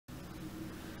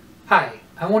Hi,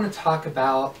 I want to talk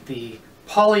about the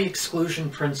Pauli exclusion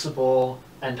principle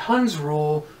and Hund's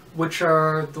rule, which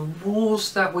are the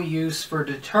rules that we use for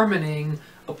determining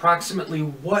approximately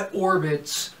what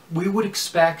orbits we would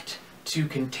expect to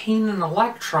contain an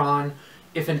electron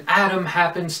if an atom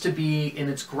happens to be in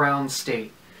its ground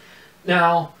state.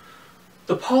 Now,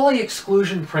 the Pauli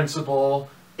exclusion principle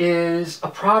is a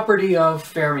property of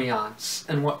fermions,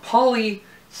 and what Pauli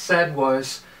said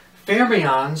was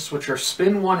fermions, which are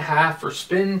spin 1/2 or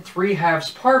spin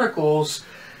 3/2 particles,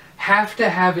 have to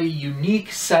have a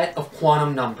unique set of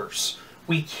quantum numbers.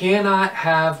 We cannot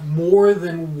have more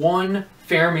than one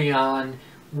fermion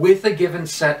with a given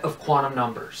set of quantum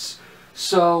numbers.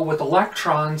 So with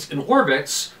electrons in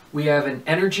orbits, we have an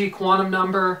energy quantum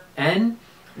number, n,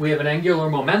 we have an angular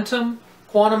momentum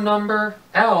quantum number,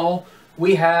 L,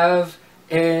 we have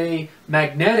a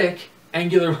magnetic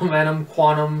angular momentum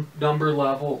quantum number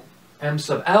level, m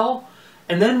sub L,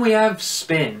 and then we have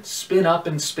spin up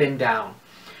and spin down.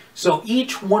 So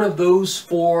each one of those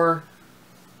four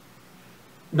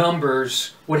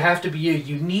numbers would have to be a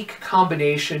unique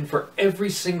combination for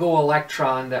every single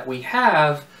electron that we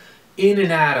have in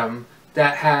an atom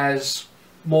that has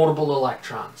multiple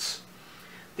electrons.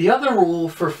 The other rule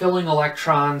for filling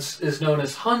electrons is known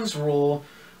as Hund's rule,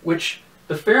 which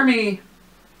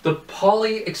the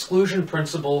Pauli exclusion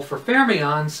principle for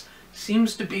fermions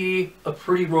seems to be a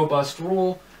pretty robust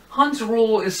rule. Hund's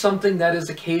rule is something that is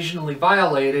occasionally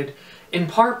violated, in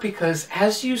part because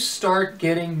as you start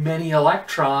getting many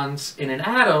electrons in an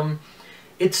atom,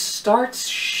 it starts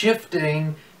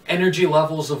shifting energy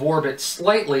levels of orbit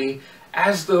slightly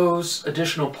as those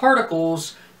additional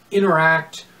particles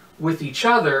interact with each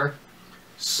other.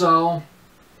 So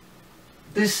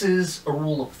this is a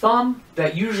rule of thumb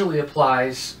that usually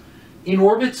applies in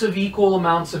orbits of equal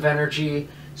amounts of energy.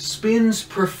 Spins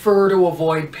prefer to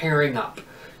avoid pairing up.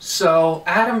 So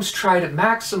atoms try to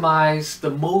maximize the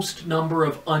most number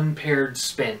of unpaired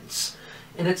spins.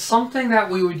 And it's something that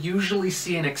we would usually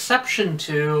see an exception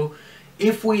to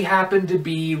if we happen to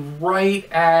be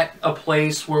right at a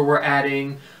place where we're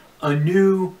adding a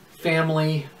new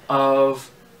family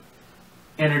of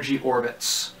energy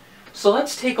orbits. So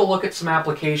let's take a look at some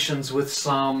applications with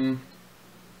some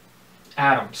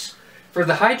atoms. For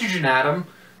the hydrogen atom,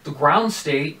 the ground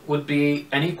state would be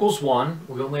n equals 1.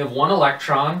 We only have one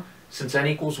electron. Since n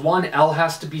equals 1, L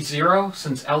has to be 0.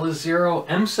 Since L is 0,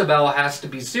 m sub L has to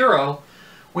be 0.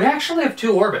 We actually have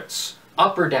two orbits,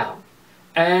 up or down.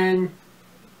 And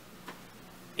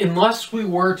unless we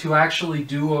were to actually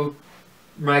do a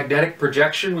magnetic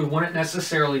projection, we wouldn't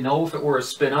necessarily know if it were a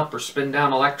spin up or spin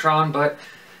down electron, but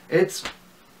it's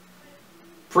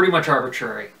pretty much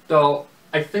arbitrary. Though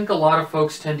I think a lot of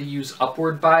folks tend to use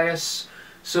upward bias.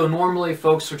 So normally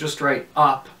folks would just write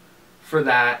up for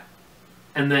that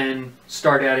and then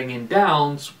start adding in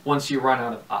downs once you run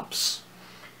out of ups.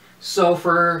 So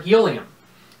for helium,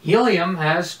 helium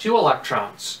has two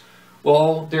electrons.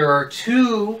 Well, there are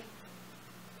two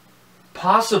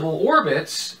possible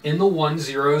orbits in the 1,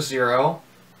 0, 0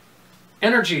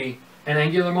 energy and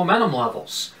angular momentum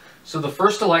levels. So the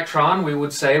first electron, we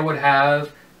would say, would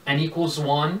have n equals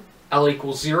 1, L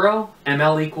equals 0,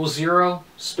 ml equals 0,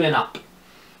 spin up.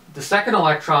 The second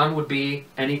electron would be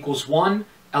n equals 1,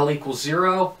 L equals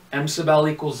 0, m sub L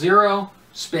equals 0,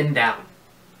 spin down.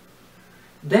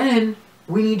 Then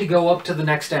we need to go up to the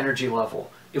next energy level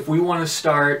if we want to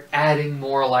start adding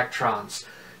more electrons.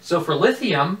 So for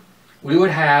lithium, we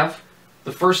would have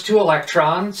the first two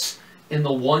electrons in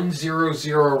the 1, 0,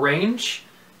 0 range,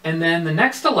 and then the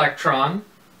next electron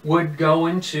would go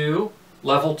into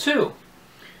level 2.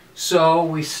 So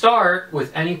we start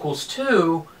with n equals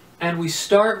 2, and we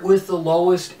start with the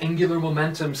lowest angular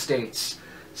momentum states.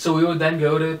 So we would then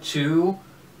go to 2,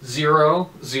 0,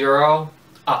 0,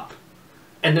 up.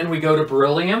 And then we go to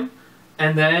beryllium,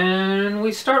 and then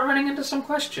we start running into some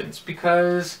questions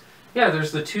because, yeah,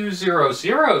 there's the 2, 0,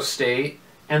 0 state,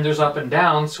 and there's up and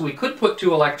down, so we could put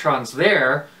two electrons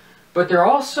there, but there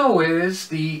also is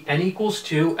the n equals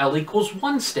 2, L equals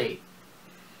 1 state.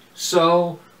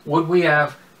 So would we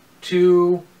have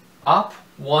 2 up,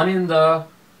 1 in the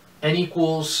n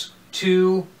equals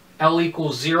 2, L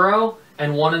equals 0,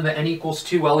 and 1 in the n equals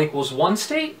 2, L equals 1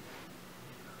 state?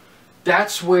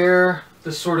 That's where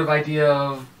the sort of idea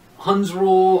of Hund's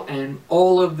rule and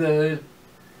all of the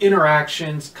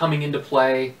interactions coming into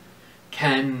play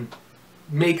can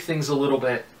make things a little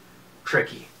bit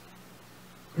tricky.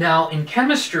 Now, in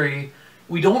chemistry,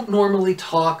 we don't normally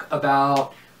talk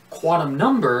about quantum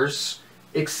numbers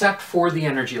except for the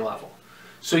energy level.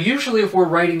 So usually if we're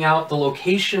writing out the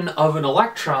location of an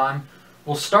electron,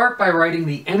 we'll start by writing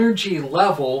the energy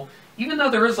level even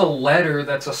though there is a letter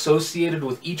that's associated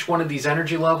with each one of these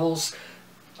energy levels,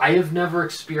 I have never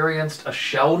experienced a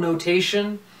shell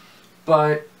notation,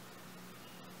 but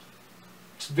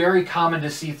it's very common to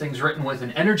see things written with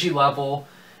an energy level,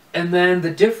 and then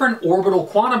the different orbital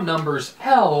quantum numbers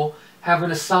L have an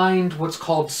assigned what's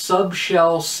called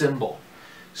subshell symbol.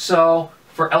 So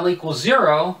for L equals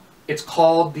 0, it's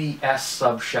called the S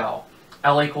subshell.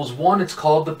 L equals 1, it's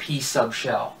called the P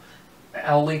subshell.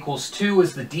 L equals 2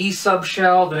 is the D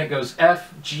subshell, then it goes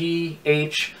F, G,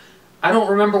 H. I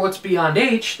don't remember what's beyond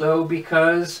H, though,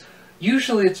 because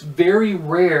usually it's very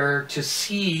rare to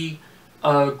see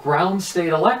a ground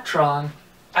state electron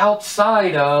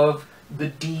outside of the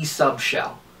D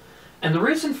subshell. And the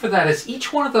reason for that is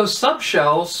each one of those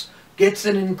subshells gets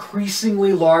an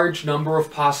increasingly large number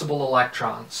of possible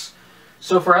electrons.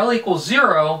 So for L equals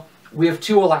 0, we have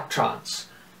 2 electrons.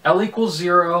 L equals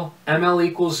 0, ML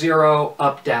equals 0,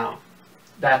 up, down.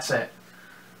 That's it.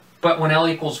 But when L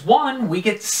equals 1, we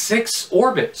get 6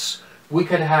 orbits. We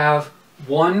could have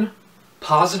one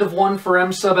positive 1 for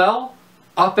M sub L,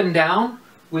 up and down.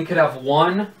 We could have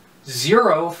 1,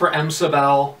 0 for M sub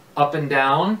L, up and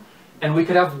down. And we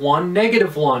could have 1,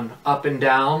 negative 1, up and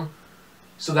down.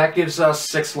 So that gives us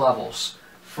 6 levels.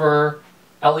 For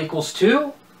L equals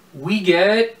 2, we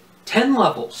get 10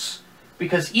 levels.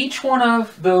 Because each one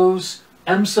of those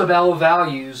M sub L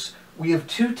values, we have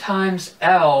 2 times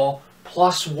L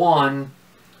plus 1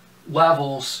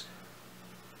 levels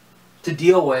to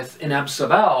deal with in M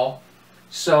sub L.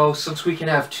 So since we can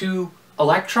have 2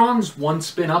 electrons, 1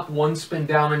 spin up, 1 spin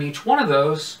down in each one of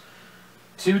those,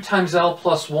 2 times L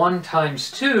plus 1 times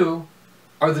 2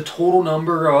 are the total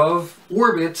number of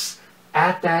orbits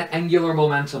at that angular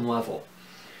momentum level.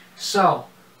 So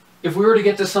if we were to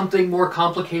get to something more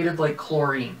complicated like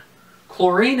chlorine,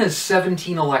 chlorine has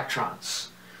 17 electrons.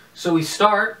 So we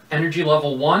start energy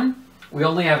level 1, we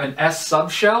only have an S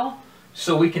subshell,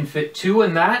 so we can fit 2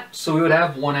 in that, so we would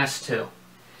have 1 S2.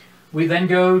 We then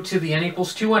go to the N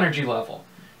equals 2 energy level.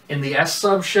 In the S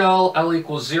subshell, L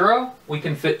equals 0, we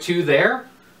can fit 2 there.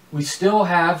 We still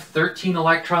have 13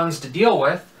 electrons to deal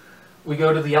with. We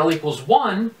go to the L equals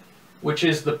 1, which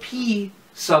is the P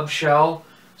subshell,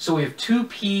 so we have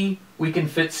 2p, we can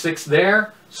fit 6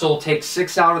 there, so we'll take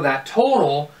 6 out of that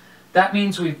total. That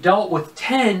means we've dealt with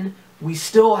 10, we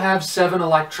still have 7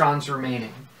 electrons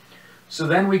remaining. So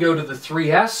then we go to the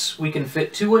 3s, we can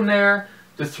fit 2 in there,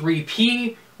 the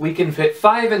 3p, we can fit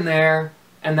 5 in there,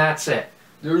 and that's it.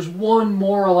 There's 1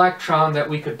 more electron that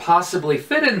we could possibly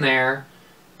fit in there,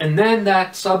 and then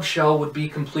that subshell would be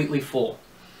completely full.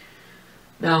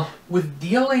 Now, with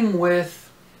dealing with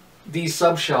these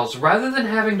subshells, rather than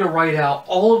having to write out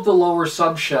all of the lower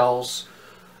subshells,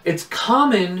 it's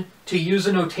common to use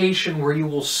a notation where you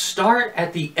will start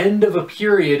at the end of a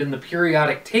period in the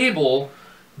periodic table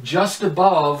just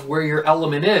above where your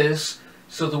element is.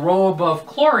 So the row above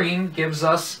chlorine gives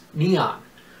us neon.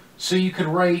 So you could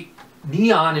write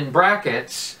neon in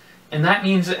brackets, and that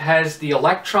means it has the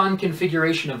electron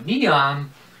configuration of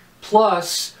neon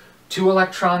plus 2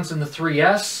 electrons in the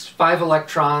 3s, 5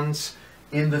 electrons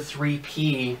in the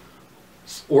 3p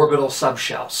orbital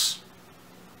subshells.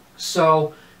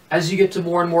 So as you get to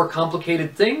more and more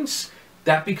complicated things,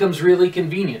 that becomes really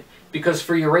convenient. Because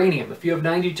for uranium, if you have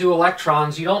 92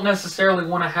 electrons, you don't necessarily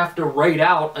want to have to write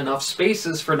out enough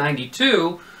spaces for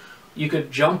 92. You could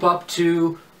jump up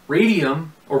to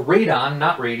radium, or radon,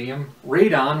 not radium,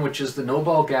 radon, which is the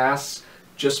Nobel gas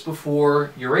just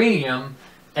before uranium,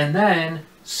 and then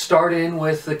start in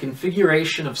with the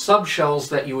configuration of subshells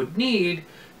that you would need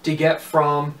to get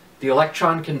from the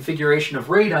electron configuration of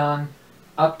radon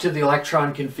up to the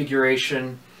electron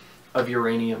configuration of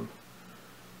uranium.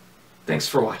 Thanks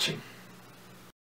for watching.